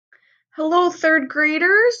Hello, third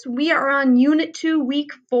graders. We are on Unit 2,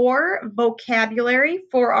 Week 4, Vocabulary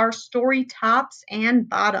for our story tops and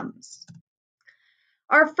bottoms.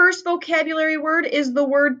 Our first vocabulary word is the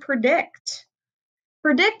word predict.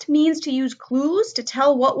 Predict means to use clues to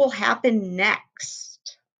tell what will happen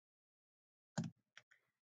next.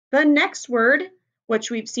 The next word,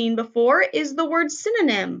 which we've seen before, is the word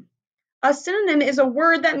synonym. A synonym is a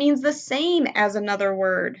word that means the same as another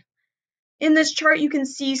word. In this chart, you can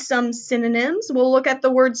see some synonyms. We'll look at the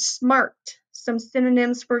word smart. Some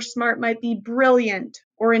synonyms for smart might be brilliant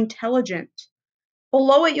or intelligent.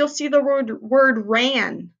 Below it, you'll see the word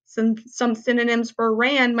ran. Some synonyms for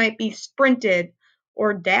ran might be sprinted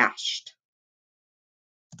or dashed.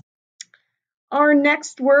 Our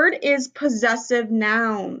next word is possessive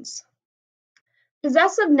nouns.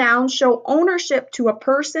 Possessive nouns show ownership to a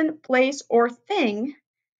person, place, or thing,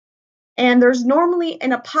 and there's normally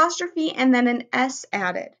an apostrophe and then an S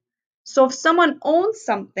added. So if someone owns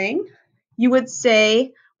something, you would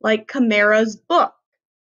say like Camara's book,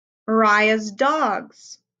 Mariah's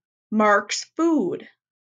dogs, Mark's food,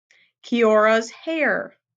 Kiora's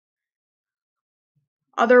hair.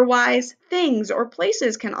 Otherwise, things or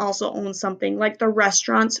places can also own something like the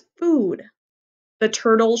restaurant's food, the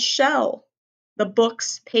turtle's shell, the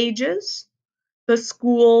book's pages, the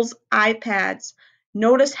school's iPads.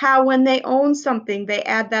 Notice how when they own something, they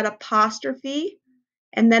add that apostrophe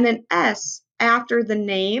and then an S after the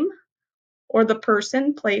name or the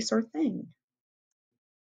person, place, or thing.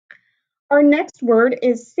 Our next word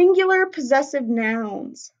is singular possessive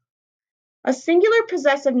nouns. A singular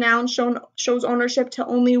possessive noun shows ownership to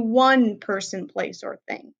only one person, place, or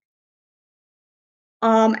thing.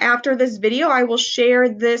 After this video, I will share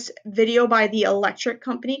this video by the electric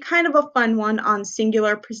company, kind of a fun one on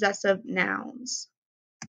singular possessive nouns.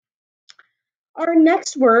 Our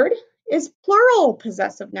next word is plural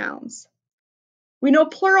possessive nouns. We know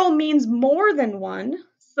plural means more than one,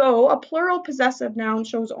 so a plural possessive noun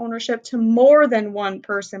shows ownership to more than one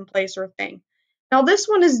person, place, or thing. Now this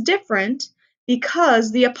one is different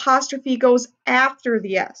because the apostrophe goes after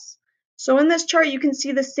the S. So in this chart, you can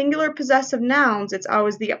see the singular possessive nouns, it's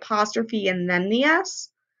always the apostrophe and then the S.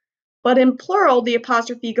 But in plural, the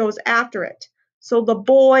apostrophe goes after it. So the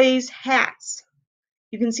boys' hats.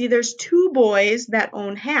 You can see there's two boys that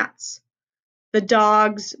own hats. The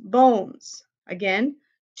dog's bones. Again,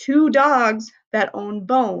 two dogs that own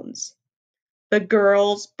bones. The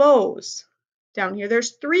girls' bows. Down here,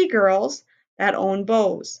 there's three girls that own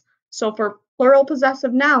bows. So for plural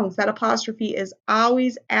possessive nouns, that apostrophe is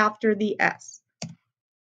always after the S.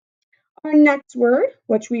 Our next word,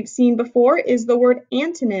 which we've seen before, is the word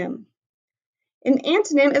antonym. An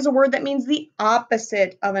antonym is a word that means the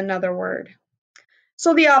opposite of another word.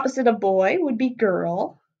 So the opposite of boy would be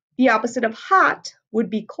girl, the opposite of hot would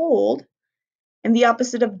be cold, and the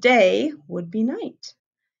opposite of day would be night.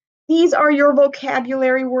 These are your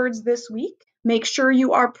vocabulary words this week. Make sure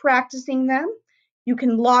you are practicing them. You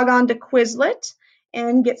can log on to Quizlet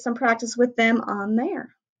and get some practice with them on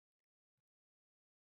there.